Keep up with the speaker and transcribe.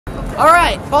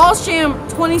Alright, Balls Jam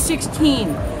 2016.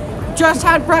 Just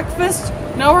had breakfast,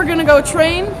 now we're gonna go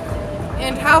train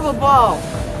and have a ball.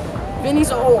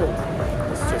 Vinny's old.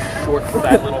 This is a short,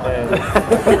 fat little man.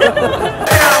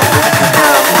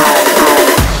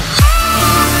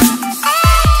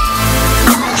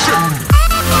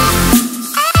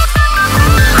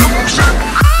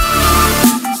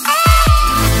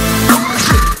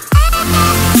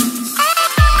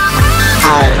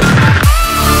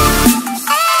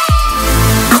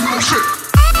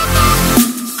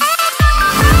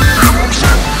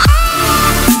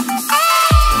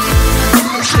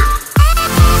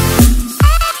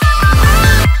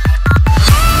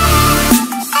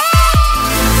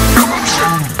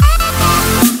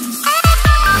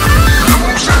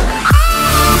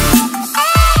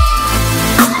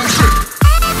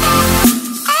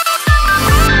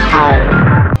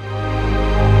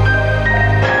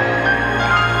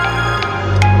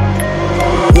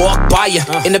 Walk by you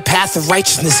in the path of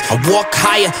righteousness. I walk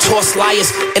higher, toss liars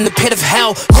in the pit of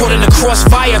hell. Caught in the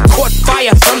crossfire, caught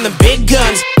fire from the big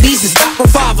guns. These is not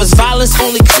revolvers. Violence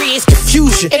only creates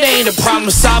confusion. It ain't a problem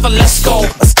solver. Let's go.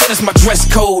 Let's get us my dress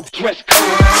code.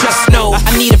 Just know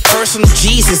I need a personal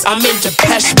Jesus. I'm in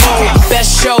Depeche mode.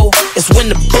 Best show is when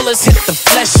the bullets hit the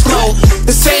flesh slow.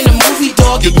 This ain't a movie,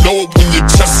 dog. You know it when your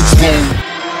chest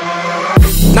explode.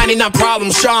 99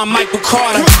 problems, Sean Michael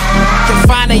Carter. Can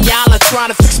find a y'all trying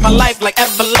to fix my life like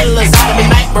Evelyn's out of the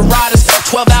night marauders.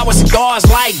 12-hour cigars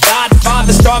like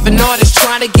Godfather. Starving artists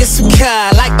trying to get some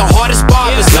car like the hardest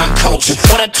barbers. I'm culture.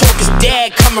 What I talk is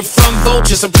dead coming from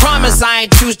vultures. I promise I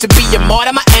ain't choose to be a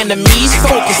martyr. My enemies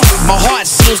focus. My heart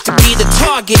seems to be the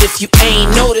target if you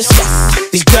ain't noticed.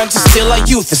 These guns are still our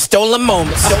youth, the stolen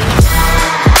moments.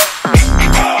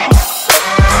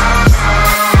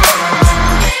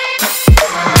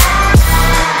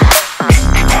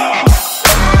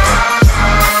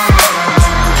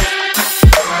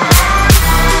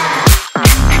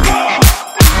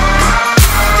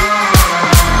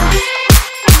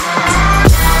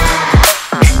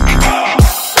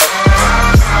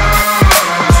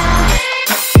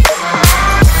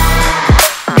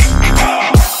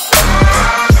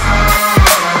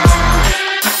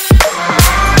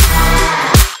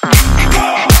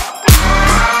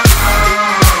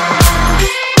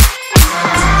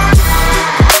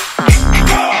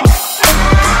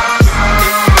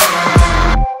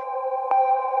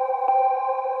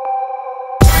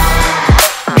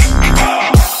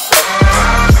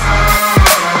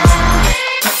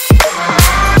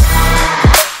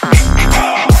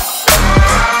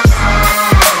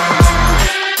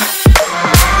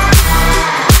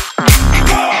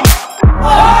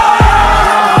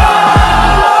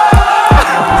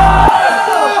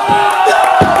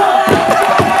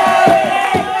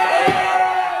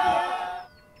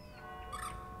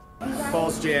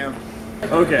 Balls Jam.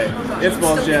 Okay, it's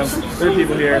Balls Jam. There are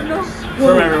people here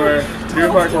from everywhere to do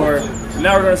parkour.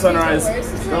 Now we're going to Sunrise.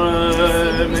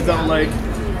 McDonald Lake.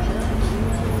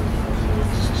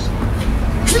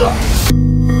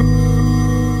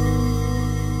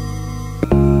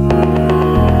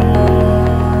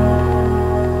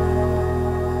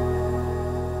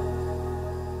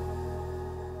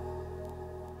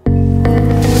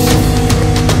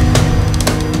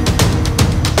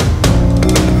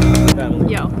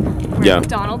 Yo,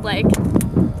 McDonald Lake,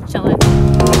 chillin'.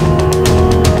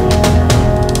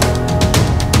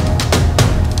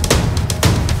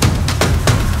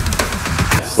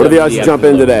 What are the odds to jump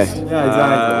in today?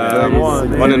 Yeah,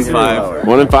 exactly. 1 in 5.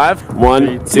 1 in 5?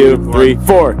 1, 2, 3,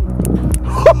 4.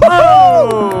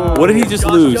 Oh! What did he just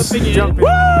lose?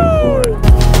 Woo!